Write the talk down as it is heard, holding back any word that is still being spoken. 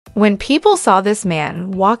When people saw this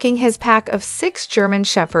man walking his pack of 6 German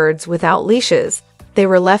Shepherds without leashes, they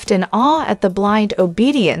were left in awe at the blind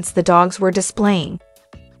obedience the dogs were displaying.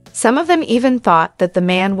 Some of them even thought that the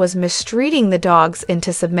man was mistreating the dogs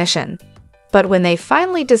into submission. But when they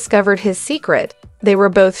finally discovered his secret, they were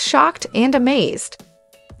both shocked and amazed.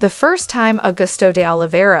 The first time Augusto de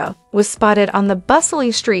Oliveira was spotted on the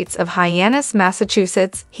bustling streets of Hyannis,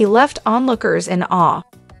 Massachusetts, he left onlookers in awe.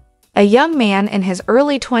 A young man in his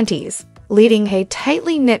early 20s, leading a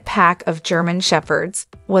tightly knit pack of German Shepherds,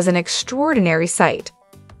 was an extraordinary sight.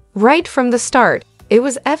 Right from the start, it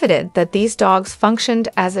was evident that these dogs functioned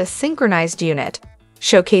as a synchronized unit,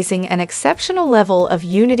 showcasing an exceptional level of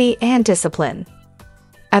unity and discipline.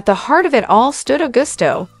 At the heart of it all stood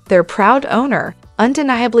Augusto, their proud owner,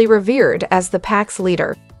 undeniably revered as the pack's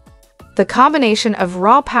leader. The combination of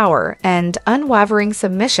raw power and unwavering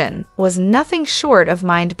submission was nothing short of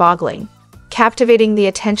mind-boggling, captivating the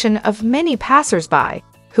attention of many passers-by,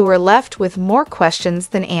 who were left with more questions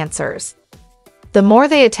than answers. The more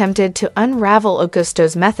they attempted to unravel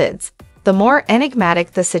Augusto's methods, the more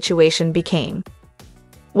enigmatic the situation became.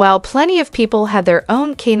 While plenty of people had their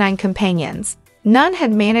own canine companions, none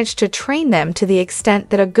had managed to train them to the extent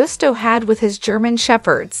that Augusto had with his German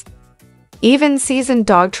Shepherds. Even seasoned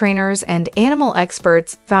dog trainers and animal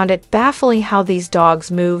experts found it baffling how these dogs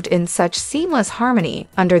moved in such seamless harmony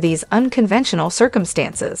under these unconventional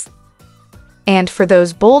circumstances. And for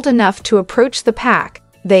those bold enough to approach the pack,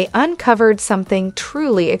 they uncovered something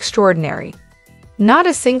truly extraordinary. Not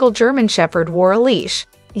a single German Shepherd wore a leash,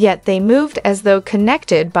 yet they moved as though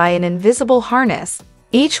connected by an invisible harness,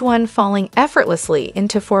 each one falling effortlessly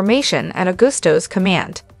into formation at Augusto's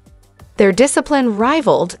command. Their discipline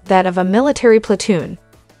rivaled that of a military platoon.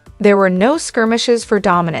 There were no skirmishes for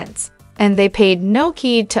dominance, and they paid no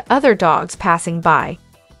heed to other dogs passing by.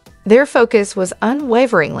 Their focus was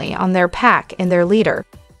unwaveringly on their pack and their leader.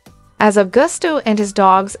 As Augusto and his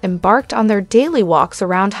dogs embarked on their daily walks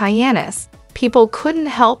around Hyannis, people couldn't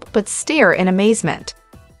help but stare in amazement.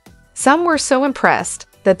 Some were so impressed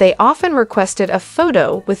that they often requested a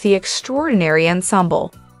photo with the extraordinary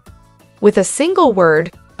ensemble. With a single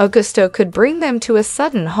word, Augusto could bring them to a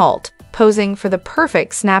sudden halt, posing for the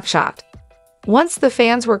perfect snapshot. Once the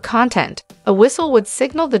fans were content, a whistle would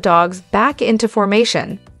signal the dogs back into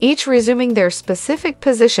formation, each resuming their specific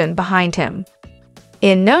position behind him.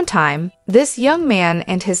 In no time, this young man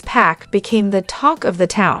and his pack became the talk of the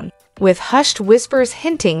town, with hushed whispers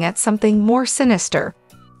hinting at something more sinister.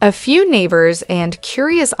 A few neighbors and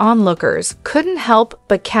curious onlookers couldn't help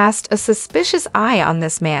but cast a suspicious eye on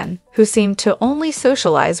this man, who seemed to only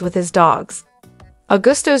socialize with his dogs.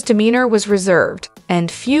 Augusto's demeanor was reserved, and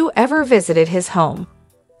few ever visited his home.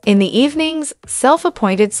 In the evenings,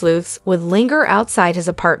 self-appointed sleuths would linger outside his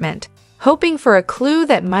apartment, hoping for a clue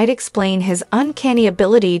that might explain his uncanny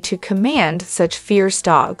ability to command such fierce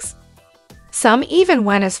dogs. Some even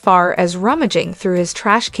went as far as rummaging through his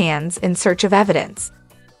trash cans in search of evidence.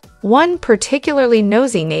 One particularly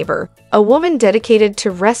nosy neighbor, a woman dedicated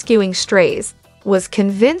to rescuing strays, was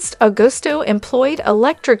convinced Augusto employed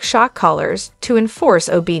electric shock collars to enforce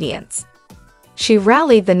obedience. She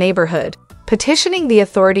rallied the neighborhood, petitioning the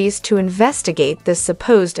authorities to investigate this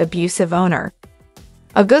supposed abusive owner.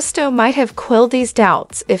 Augusto might have quelled these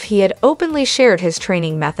doubts if he had openly shared his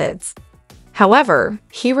training methods. However,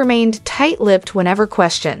 he remained tight-lipped whenever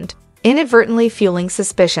questioned, inadvertently fueling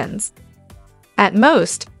suspicions. At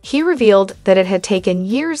most, he revealed that it had taken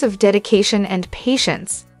years of dedication and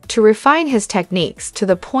patience to refine his techniques to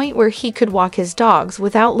the point where he could walk his dogs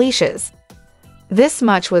without leashes. This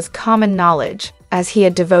much was common knowledge, as he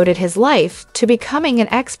had devoted his life to becoming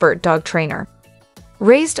an expert dog trainer.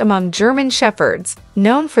 Raised among German Shepherds,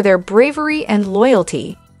 known for their bravery and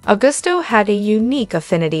loyalty, Augusto had a unique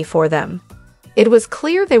affinity for them. It was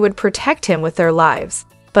clear they would protect him with their lives,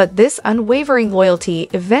 but this unwavering loyalty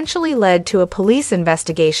eventually led to a police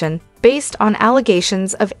investigation based on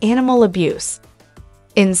allegations of animal abuse.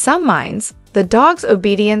 In some minds, the dog's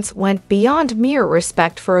obedience went beyond mere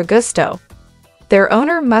respect for Augusto. Their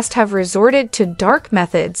owner must have resorted to dark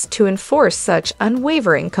methods to enforce such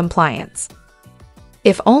unwavering compliance.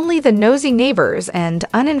 If only the nosy neighbors and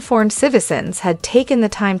uninformed citizens had taken the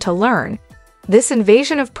time to learn, this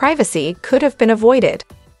invasion of privacy could have been avoided.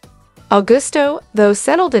 Augusto, though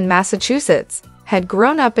settled in Massachusetts, had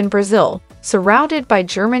grown up in Brazil, surrounded by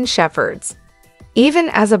German Shepherds. Even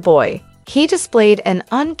as a boy, he displayed an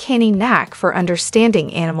uncanny knack for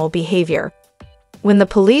understanding animal behavior. When the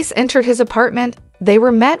police entered his apartment, they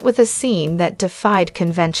were met with a scene that defied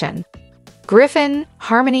convention. Griffin,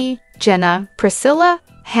 Harmony, Jenna, Priscilla,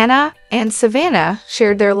 Hannah and Savannah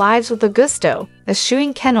shared their lives with Augusto,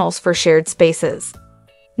 eschewing kennels for shared spaces.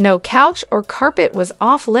 No couch or carpet was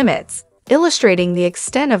off limits, illustrating the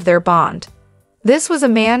extent of their bond. This was a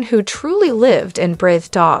man who truly lived and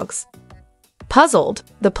breathed dogs. Puzzled,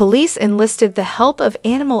 the police enlisted the help of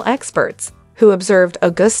animal experts, who observed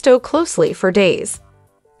Augusto closely for days.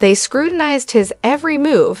 They scrutinized his every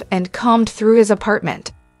move and combed through his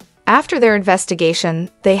apartment. After their investigation,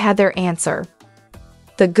 they had their answer.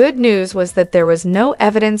 The good news was that there was no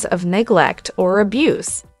evidence of neglect or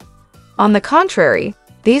abuse. On the contrary,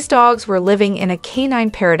 these dogs were living in a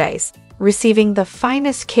canine paradise, receiving the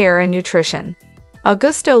finest care and nutrition.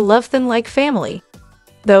 Augusto loved them like family.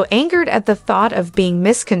 Though angered at the thought of being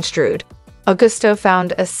misconstrued, Augusto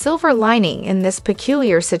found a silver lining in this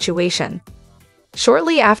peculiar situation.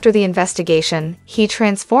 Shortly after the investigation, he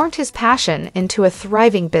transformed his passion into a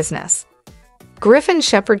thriving business. Griffin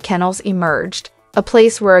Shepherd Kennels emerged, a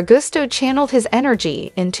place where Augusto channeled his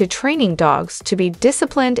energy into training dogs to be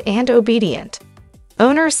disciplined and obedient.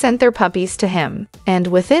 Owners sent their puppies to him, and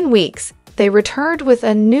within weeks, they returned with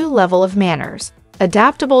a new level of manners,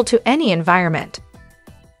 adaptable to any environment.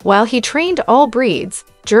 While he trained all breeds,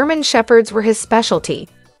 German Shepherds were his specialty.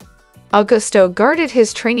 Augusto guarded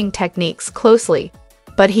his training techniques closely,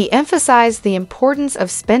 but he emphasized the importance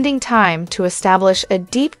of spending time to establish a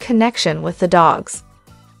deep connection with the dogs.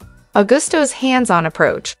 Augusto's hands-on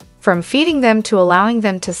approach, from feeding them to allowing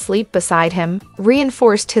them to sleep beside him,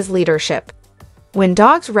 reinforced his leadership. When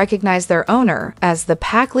dogs recognize their owner as the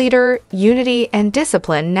pack leader, unity and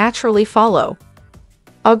discipline naturally follow.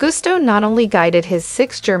 Augusto not only guided his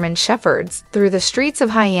 6 German Shepherds through the streets of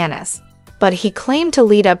Hyannis, but he claimed to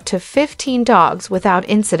lead up to 15 dogs without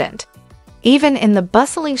incident. Even in the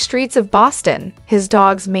bustling streets of Boston, his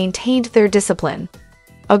dogs maintained their discipline.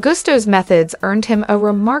 Augusto's methods earned him a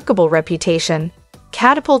remarkable reputation,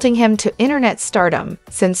 catapulting him to internet stardom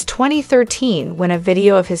since 2013 when a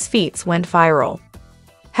video of his feats went viral.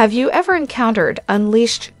 Have you ever encountered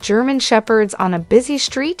unleashed German Shepherds on a busy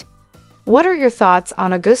street? What are your thoughts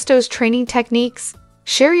on Augusto's training techniques?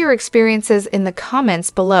 Share your experiences in the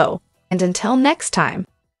comments below, and until next time.